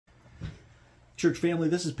Church family,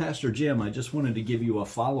 this is Pastor Jim. I just wanted to give you a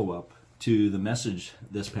follow-up to the message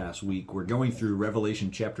this past week. We're going through Revelation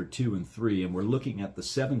chapter 2 and 3, and we're looking at the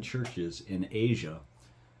 7 churches in Asia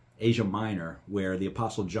Minor, where the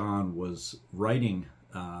Apostle John was writing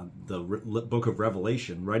the book of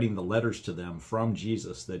Revelation, writing the letters to them from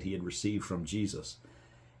Jesus that he had received from Jesus.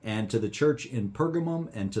 And to the church in Pergamum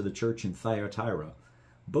and to the church in Thyatira,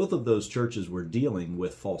 both of those churches were dealing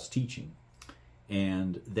with false teaching.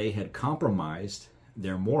 And they had compromised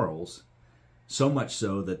their morals so much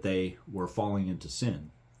so that they were falling into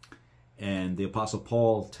sin. And the Apostle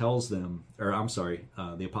Paul tells them,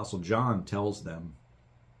 the Apostle John tells them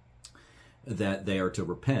that they are to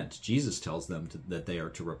repent. Jesus tells them that they are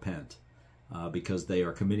to repent because they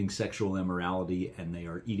are committing sexual immorality and they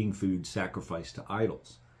are eating food sacrificed to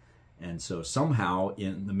idols. And so somehow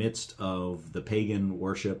in the midst of the pagan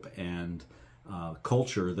worship and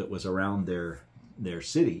culture that was around their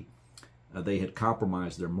city, they had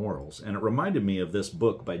compromised their morals. And it reminded me of this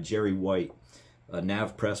book by Jerry White, a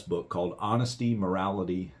Nav Press book called Honesty,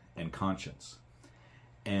 Morality, and Conscience.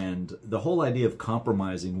 And the whole idea of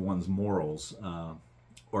compromising one's morals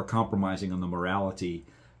or compromising on the morality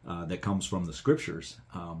that comes from the scriptures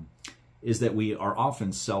is that we are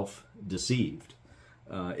often self-deceived.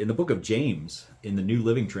 In the book of James, in the New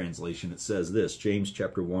Living Translation, it says this, James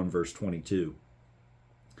chapter 1, verse 22.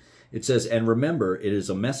 It says, "And remember, it is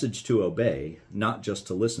a message to obey, not just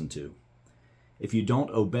to listen to. If you don't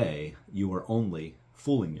obey, you are only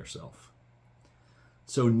fooling yourself."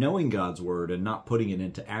 So knowing God's word and not putting it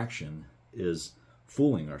into action is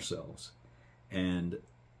fooling ourselves. And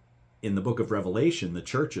in the book of Revelation, the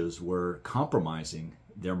churches were compromising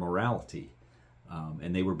their morality,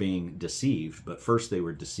 and they were being deceived, but first they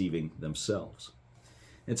were deceiving themselves.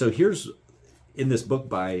 And so here's, in this book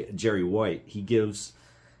by Jerry White, he gives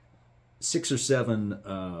 6 or 7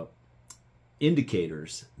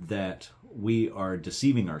 indicators that we are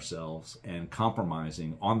deceiving ourselves and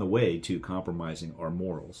compromising, on the way to compromising our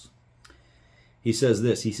morals. He says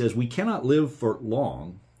this, he says, "We cannot live for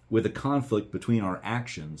long with a conflict between our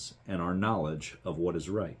actions and our knowledge of what is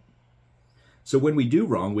right. So when we do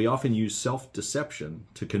wrong, we often use self-deception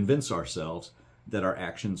to convince ourselves that our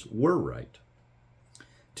actions were right.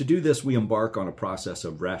 To do this, we embark on a process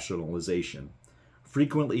of rationalization,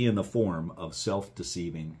 frequently in the form of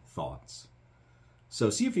self-deceiving thoughts." So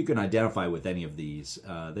see if you can identify with any of these.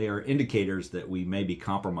 They are indicators that we may be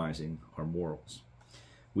compromising our morals.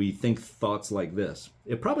 We think thoughts like this: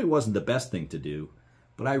 "It probably wasn't the best thing to do,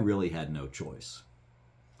 but I really had no choice.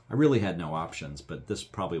 I really had no options, but this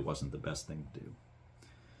probably wasn't the best thing to do.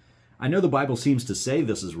 I know the Bible seems to say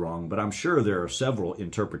this is wrong, but I'm sure there are several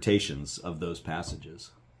interpretations of those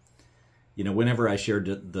passages." You know, whenever I share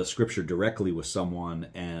the scripture directly with someone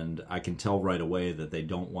and I can tell right away that they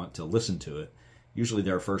don't want to listen to it, usually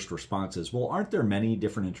their first response is, "Well, aren't there many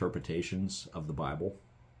different interpretations of the Bible?"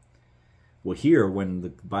 Well, here, when the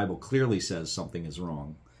Bible clearly says something is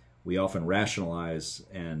wrong, we often rationalize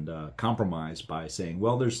and compromise by saying,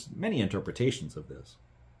 "Well, there's many interpretations of this."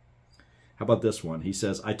 How about this one? He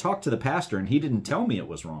says, "I talked to the pastor and he didn't tell me it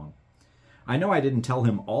was wrong. I know I didn't tell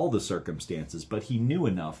him all the circumstances, but he knew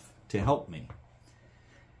enough to help me."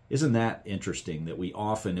 Isn't that interesting that we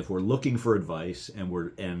often, if we're looking for advice and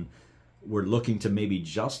we're looking to maybe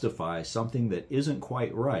justify something that isn't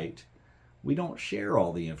quite right, we don't share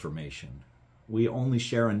all the information. We only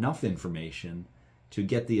share enough information to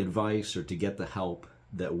get the advice or to get the help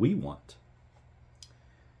that we want.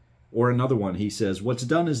 Or another one, he says, "What's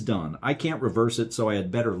done is done. I can't reverse it, so I had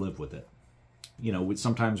better live with it." You know,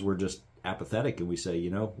 sometimes we're just apathetic and we say,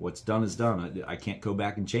 you know, what's done is done. I can't go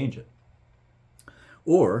back and change it.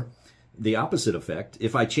 Or the opposite effect: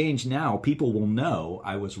 "If I change now, people will know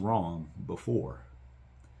I was wrong before."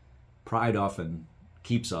 Pride often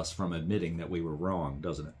keeps us from admitting that we were wrong,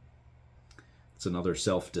 doesn't it? It's another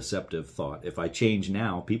self-deceptive thought. If I change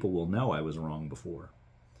now, people will know I was wrong before.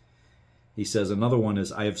 He says another one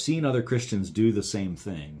is, "I have seen other Christians do the same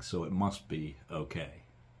thing, so it must be okay."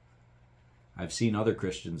 I've seen other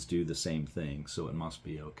Christians do the same thing, so it must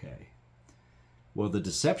be okay. Well, the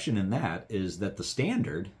deception in that is that the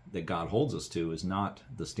standard that God holds us to is not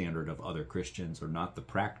the standard of other Christians or not the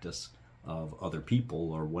practice of other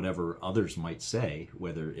people or whatever others might say,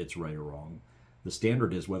 whether it's right or wrong. The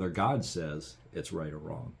standard is whether God says it's right or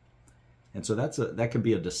wrong. And so that can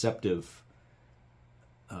be a deceptive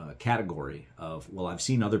category of, well, I've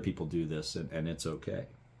seen other people do this and it's okay.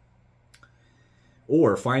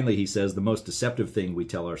 Or finally, he says, the most deceptive thing we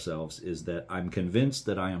tell ourselves is that I'm convinced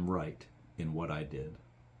that I am right in what I did.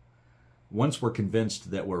 Once we're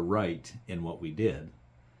convinced that we're right in what we did,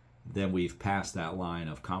 then we've passed that line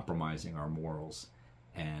of compromising our morals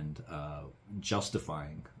and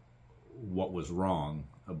justifying what was wrong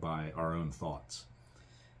by our own thoughts.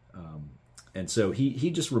 And so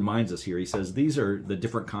he just reminds us here. He says these are the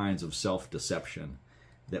different kinds of self-deception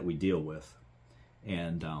that we deal with.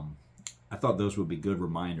 And I thought those would be good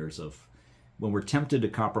reminders of when we're tempted to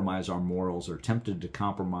compromise our morals or tempted to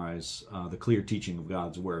compromise the clear teaching of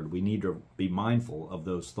God's Word. We need to be mindful of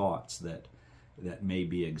those thoughts that may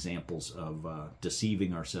be examples of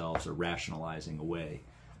deceiving ourselves or rationalizing away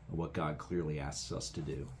what God clearly asks us to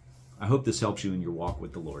do. I hope this helps you in your walk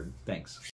with the Lord. Thanks.